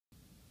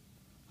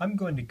I'm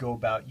going to go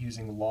about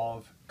using law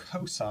of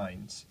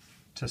cosines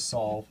to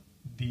solve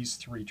these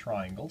three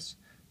triangles.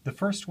 The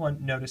first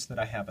one, notice that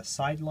I have a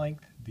side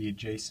length, the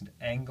adjacent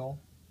angle,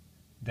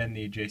 then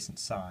the adjacent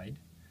side.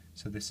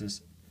 So this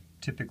is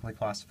typically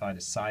classified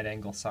as side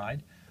angle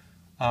side.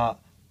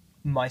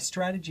 My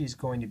strategy is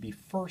going to be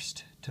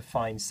first to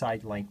find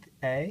side length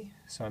A,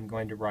 so I'm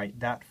going to write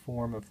that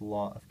form of the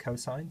law of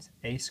cosines.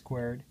 A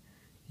squared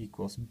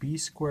equals b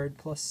squared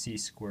plus c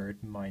squared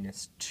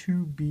minus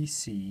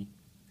 2bc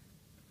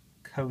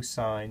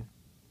cosine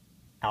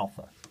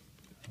alpha.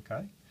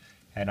 Okay?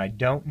 And I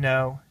don't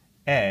know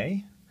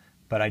A,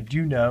 but I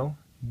do know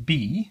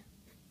B.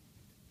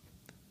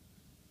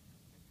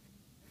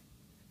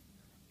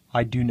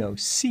 I do know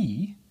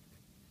C.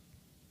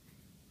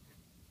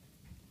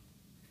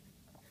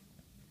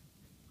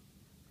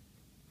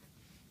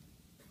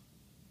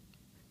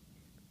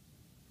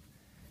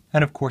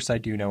 And of course I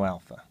do know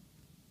alpha.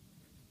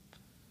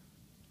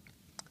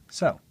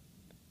 So,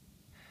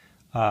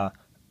 A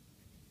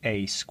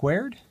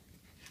squared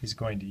is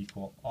going to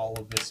equal all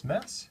of this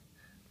mess.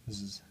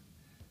 This is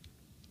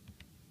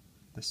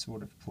the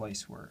sort of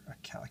place where a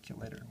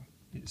calculator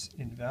is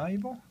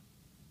invaluable.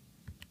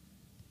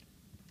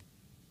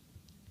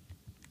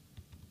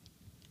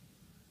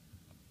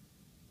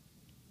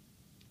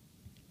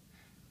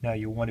 Now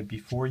you want to,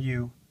 before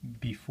you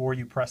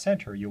press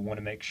enter, you'll want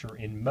to make sure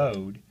in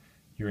mode,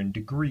 you're in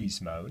degrees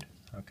mode,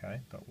 okay?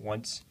 But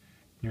once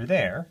you're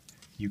there,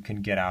 you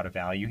can get out a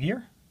value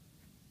here,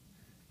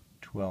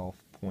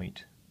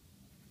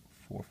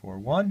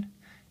 12.441,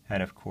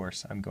 and of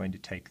course I'm going to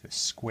take the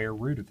square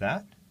root of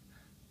that.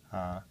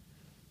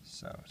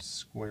 So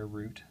square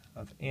root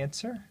of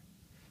answer,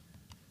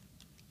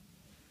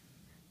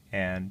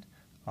 and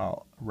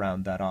I'll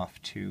round that off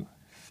to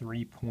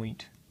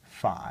 3.5.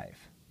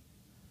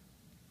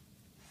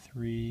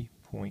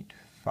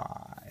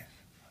 3.5.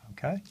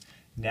 Okay?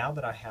 Now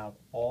that I have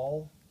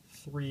all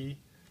three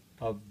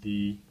of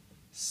the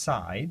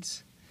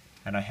sides,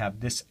 and I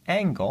have this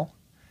angle,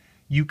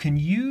 you can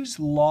use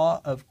law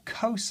of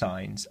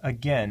cosines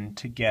again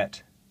to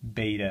get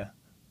beta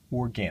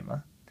or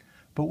gamma.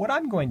 But what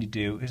I'm going to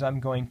do is I'm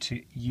going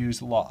to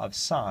use law of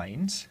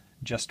sines,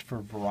 just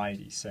for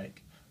variety's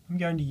sake. I'm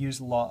going to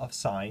use law of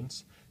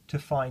sines to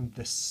find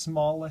the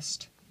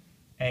smallest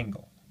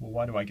angle. Well,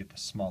 why do I get the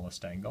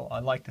smallest angle? I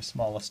like the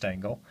smallest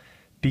angle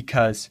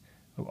because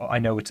I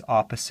know it's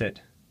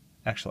opposite.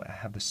 Actually, I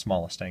have the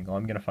smallest angle.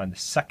 I'm going to find the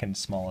second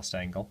smallest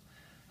angle.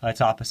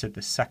 It's opposite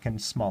the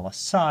second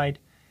smallest side.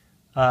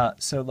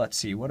 So let's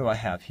see, what do I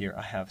have here?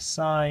 I have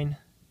sine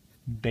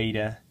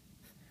beta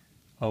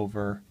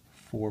over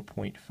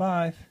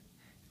 4.5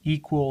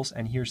 equals,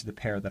 and here's the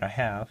pair that I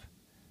have,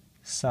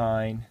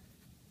 sine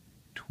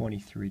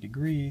 23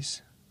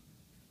 degrees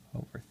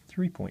over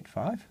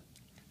 3.5.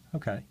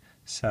 Okay,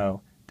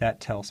 so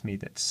that tells me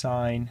that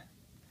sine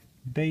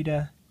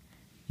beta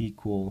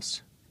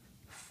equals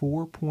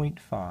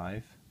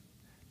 4.5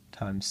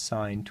 times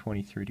sine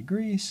 23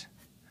 degrees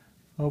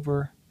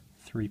over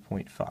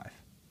 3.5.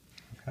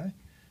 Okay,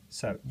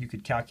 so you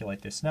could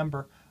calculate this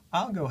number.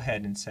 I'll go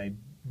ahead and say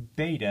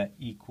beta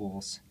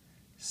equals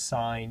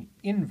sine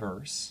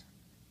inverse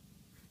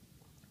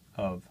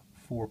of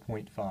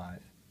 4.5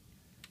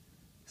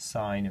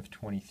 sine of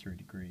 23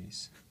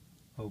 degrees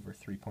over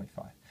 3.5.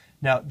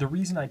 Now, the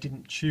reason I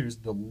didn't choose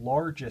the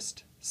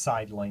largest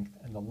side length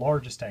and the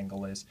largest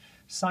angle is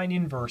sine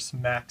inverse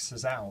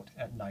maxes out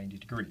at 90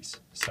 degrees.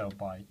 So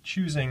by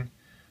choosing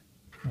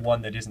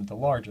one that isn't the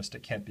largest,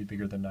 it can't be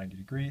bigger than 90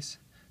 degrees.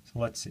 So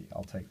let's see,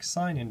 I'll take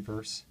sine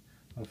inverse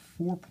of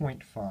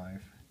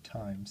 4.5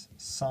 times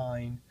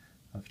sine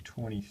of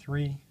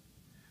 23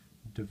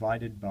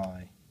 divided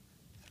by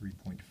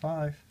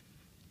 3.5,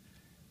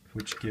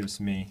 which gives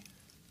me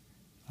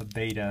a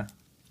beta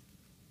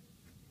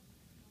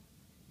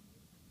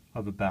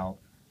of about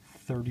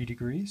 30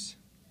 degrees.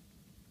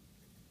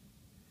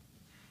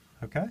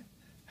 Okay,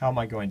 how am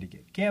I going to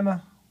get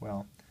gamma?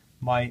 Well,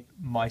 my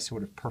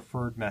sort of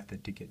preferred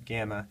method to get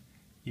gamma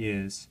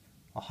is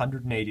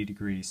 180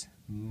 degrees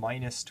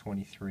minus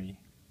 23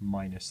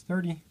 minus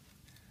 30.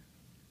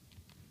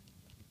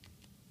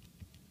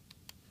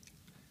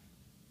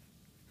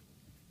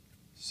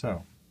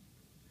 So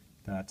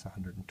that's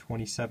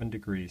 127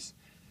 degrees,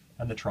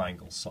 and the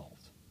triangle's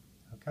solved.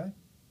 Okay?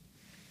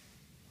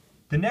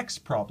 The next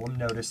problem,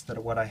 notice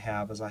that what I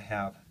have is I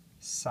have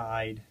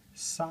side,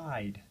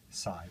 side,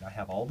 side. I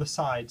have all the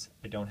sides,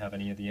 I don't have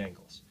any of the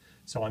angles.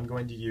 So I'm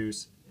going to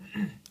use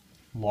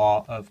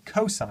law of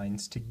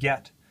cosines to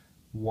get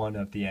one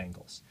of the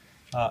angles.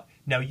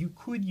 Now you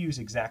could use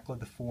exactly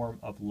the form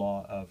of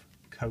law of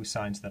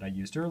cosines that I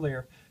used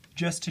earlier.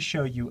 Just to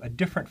show you a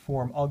different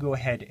form, I'll go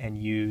ahead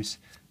and use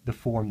the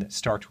form that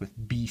starts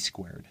with b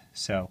squared.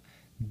 So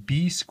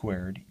b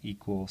squared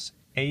equals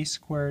a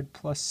squared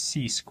plus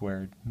c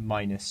squared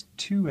minus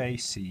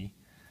 2ac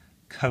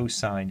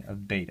cosine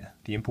of beta.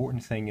 The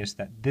important thing is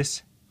that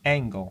this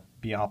angle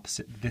be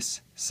opposite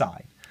this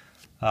side.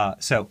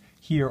 So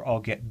here I'll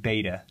get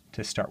beta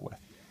to start with.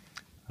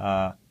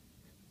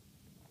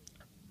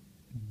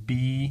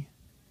 B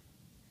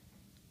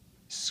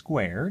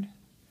squared,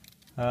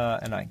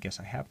 and I guess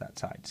I have that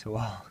side, so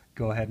I'll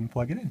go ahead and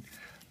plug it in.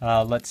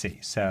 Let's see,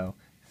 so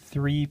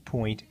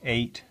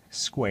 3.8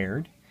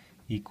 squared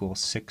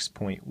equals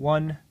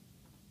 6.1.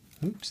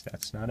 Oops,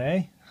 that's not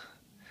A.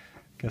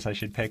 Guess I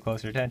should pay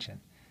closer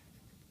attention.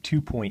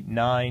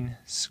 2.9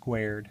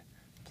 squared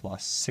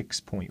plus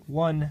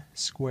 6.1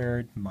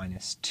 squared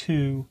minus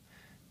 2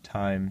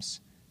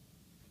 times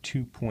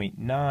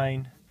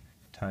 2.9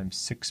 times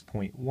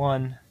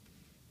 6.1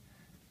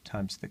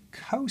 times the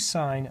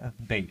cosine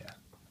of beta.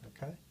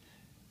 Okay.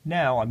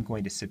 Now I'm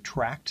going to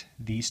subtract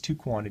these two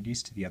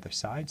quantities to the other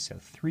side, so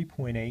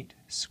 3.8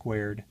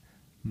 squared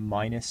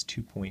minus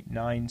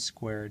 2.9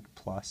 squared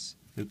plus,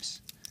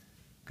 oops,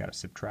 got to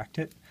subtract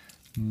it,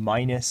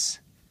 minus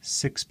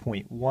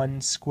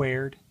 6.1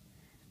 squared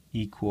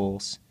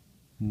equals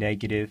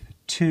negative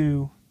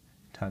 2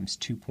 times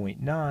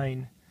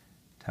 2.9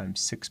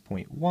 times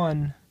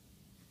 6.1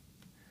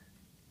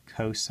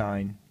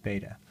 cosine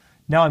beta.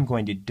 Now I'm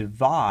going to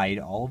divide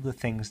all of the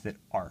things that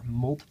are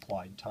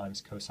multiplied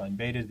times cosine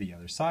beta to the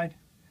other side.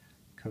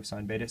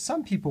 Cosine beta.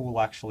 Some people will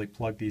actually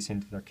plug these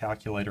into their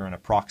calculator and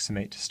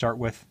approximate to start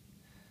with.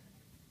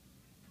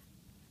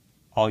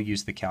 I'll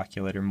use the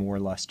calculator more or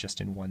less just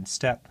in one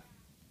step.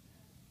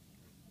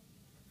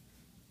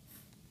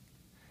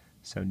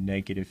 So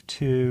negative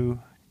 2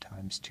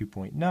 times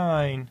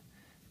 2.9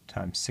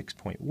 times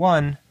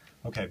 6.1.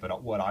 Okay,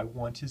 but what I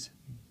want is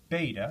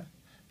beta,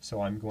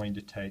 so I'm going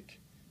to take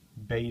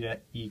beta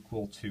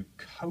equal to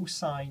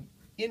cosine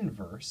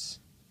inverse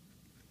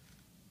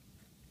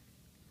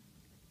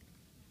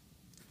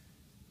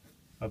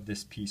of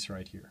this piece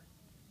right here.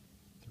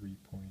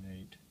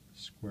 3.8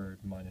 squared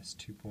minus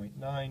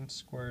 2.9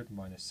 squared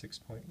minus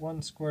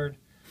 6.1 squared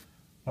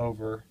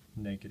over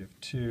negative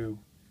 2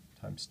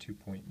 times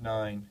 2.9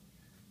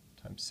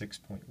 times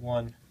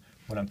 6.1.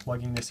 When I'm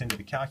plugging this into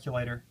the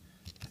calculator,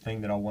 the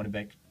thing that I'll want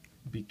to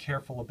be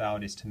careful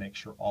about is to make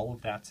sure all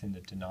of that's in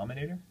the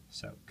denominator.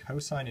 So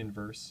cosine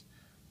inverse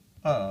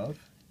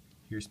of,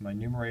 here's my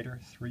numerator,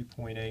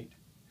 3.8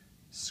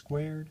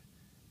 squared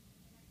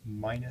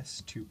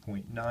minus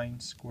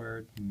 2.9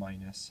 squared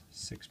minus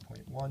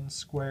 6.1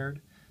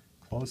 squared,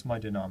 close my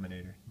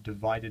denominator,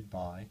 divided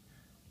by,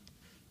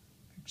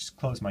 just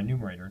close my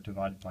numerator,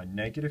 divided by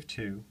negative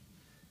 2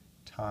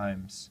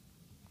 times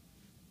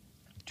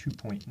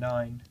 2.9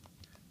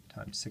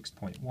 times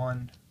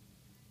 6.1.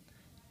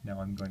 Now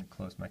I'm going to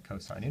close my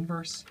cosine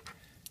inverse,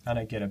 and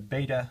I get a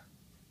beta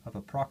of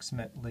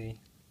approximately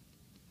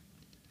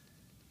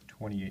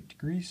 28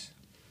 degrees.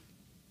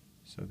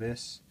 So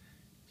this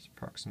is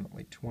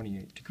approximately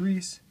 28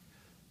 degrees.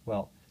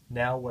 Well,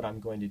 now what I'm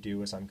going to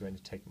do is I'm going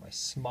to take my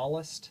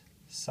smallest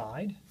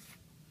side,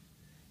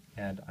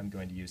 and I'm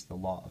going to use the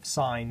law of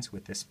sines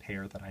with this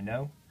pair that I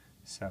know.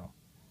 So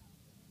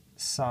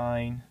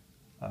sine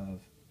of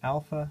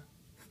alpha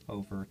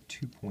over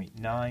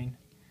 2.9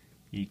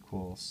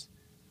 equals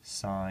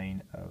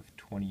sine of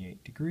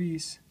 28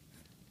 degrees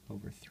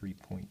over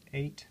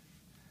 3.8.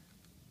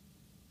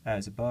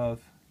 As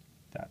above,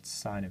 that's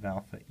sine of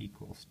alpha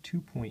equals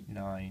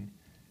 2.9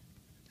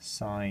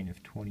 sine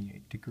of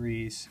 28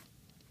 degrees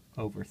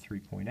over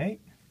 3.8.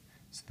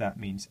 So that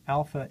means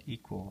alpha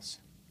equals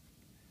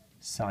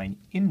sine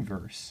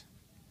inverse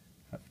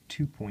of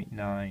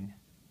 2.9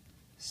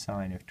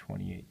 sine of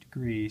 28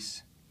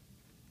 degrees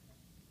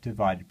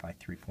divided by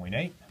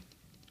 3.8.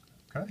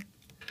 Okay,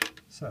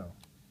 so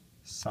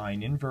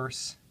sine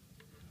inverse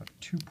of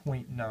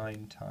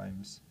 2.9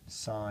 times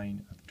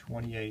sine of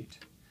 28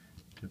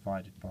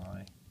 divided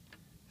by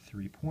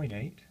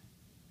 3.8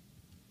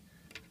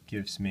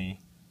 gives me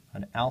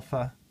an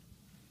alpha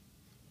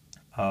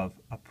of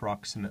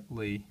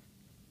approximately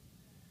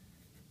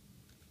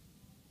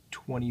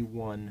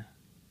 21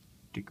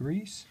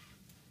 degrees.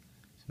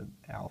 So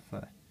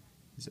alpha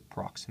is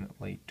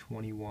approximately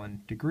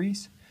 21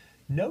 degrees.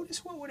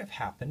 Notice what would have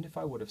happened if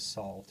I would have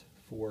solved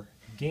for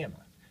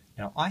gamma.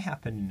 Now I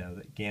happen to know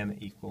that gamma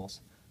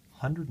equals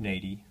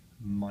 180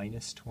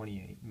 minus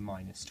 28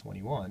 minus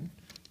 21.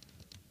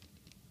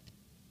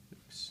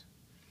 Oops.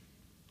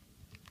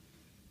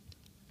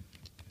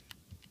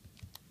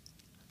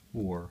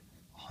 Or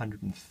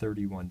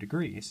 131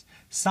 degrees.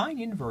 Sine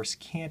inverse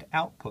can't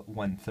output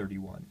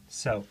 131,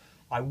 so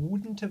I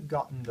wouldn't have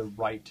gotten the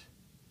right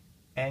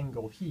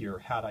angle here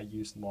had I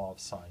used law of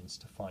sines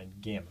to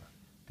find gamma,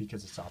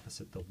 because it's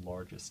opposite the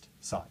largest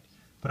side.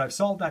 But I've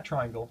solved that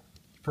triangle,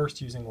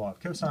 first using law of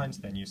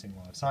cosines, then using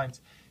law of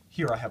sines.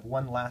 Here I have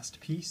one last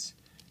piece.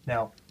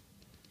 Now,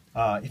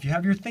 if you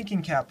have your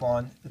thinking cap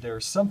on,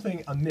 there's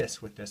something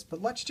amiss with this,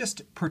 but let's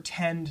just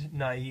pretend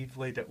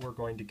naively that we're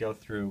going to go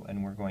through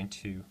and we're going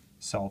to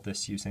solve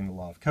this using the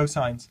law of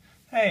cosines.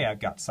 Hey, I've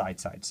got side,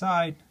 side,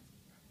 side.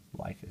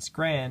 Life is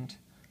grand.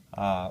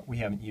 We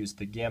haven't used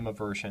the gamma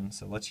version,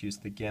 so let's use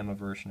the gamma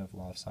version of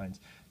law of sines.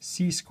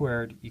 C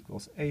squared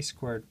equals a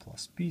squared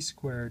plus b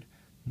squared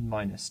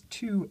minus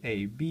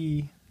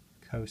 2ab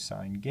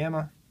cosine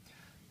gamma.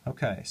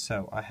 Okay,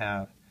 so I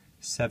have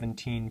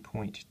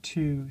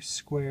 17.2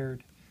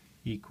 squared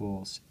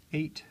equals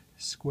 8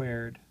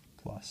 squared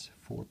plus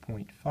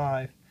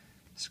 4.5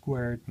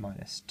 squared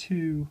minus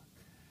 2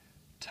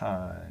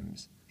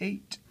 times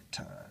 8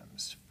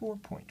 times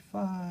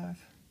 4.5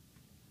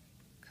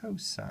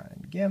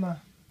 cosine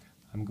gamma.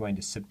 I'm going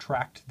to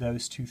subtract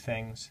those two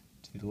things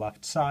to the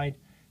left side,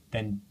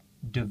 then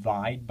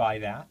divide by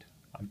that.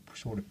 I'm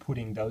sort of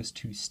putting those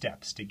two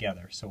steps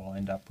together, so I'll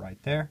end up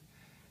right there.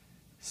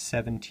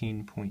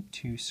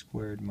 17.2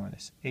 squared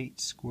minus 8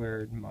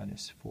 squared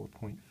minus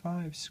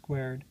 4.5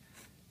 squared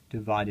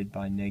divided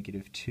by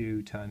negative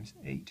 2 times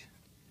 8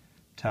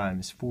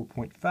 times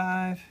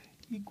 4.5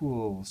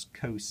 equals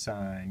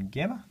cosine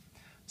gamma.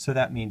 So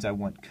that means I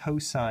want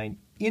cosine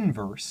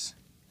inverse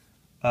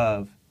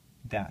of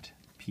that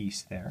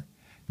piece there.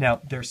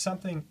 Now there's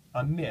something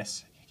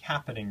amiss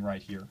happening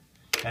right here,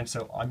 and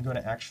so I'm going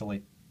to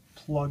actually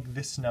plug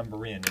this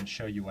number in and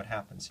show you what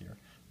happens here.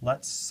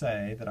 Let's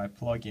say that I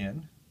plug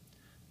in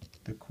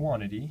the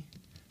quantity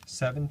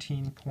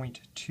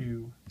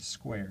 17.2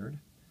 squared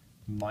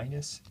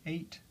minus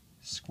 8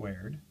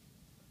 squared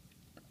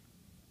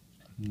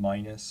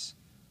minus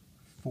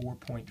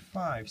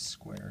 4.5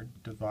 squared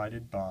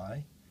divided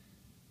by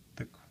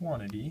the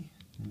quantity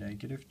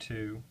negative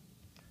 2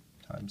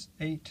 times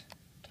 8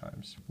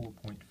 times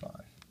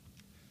 4.5.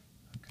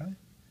 Okay?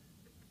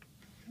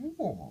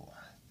 Whoa,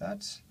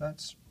 that's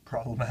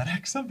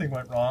problematic. Something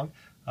went wrong.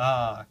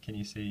 Can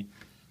you see?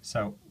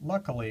 So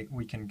luckily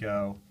we can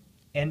go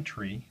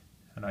entry,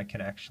 and I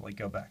can actually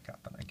go back up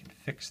and I can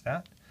fix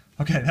that.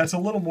 Okay, that's a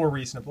little more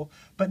reasonable.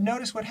 But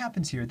notice what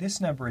happens here.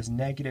 This number is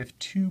negative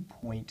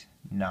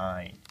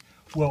 2.9.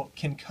 Well,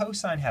 can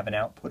cosine have an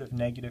output of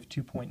negative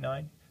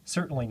 2.9?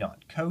 Certainly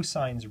not.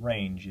 Cosine's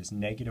range is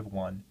negative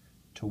 1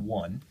 to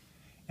 1.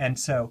 And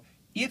so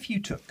if you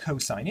took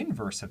cosine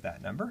inverse of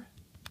that number,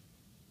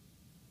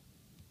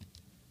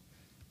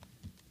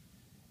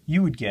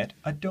 you would get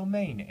a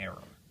domain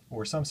error,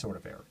 or some sort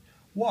of error.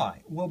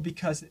 Why? Well,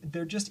 because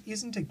there just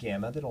isn't a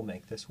gamma that'll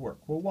make this work.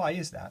 Well, why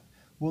is that?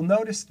 Well,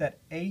 notice that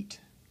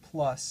 8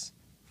 plus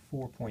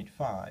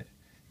 4.5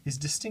 is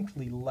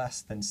distinctly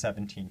less than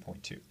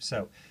 17.2.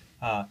 So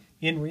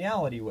in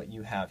reality, what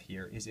you have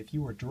here is if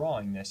you were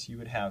drawing this, you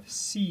would have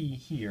C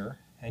here,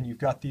 and you've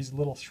got these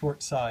little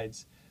short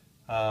sides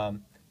A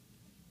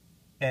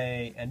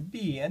and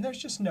B, and there's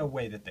just no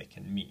way that they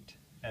can meet.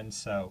 And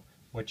so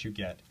what you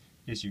get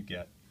is you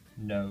get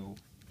no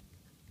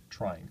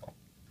triangle.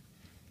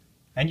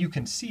 And you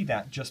can see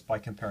that just by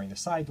comparing the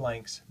side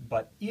lengths,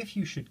 but if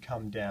you should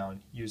come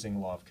down using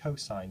law of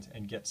cosines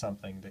and get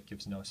something that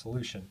gives no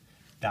solution,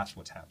 that's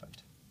what's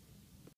happened.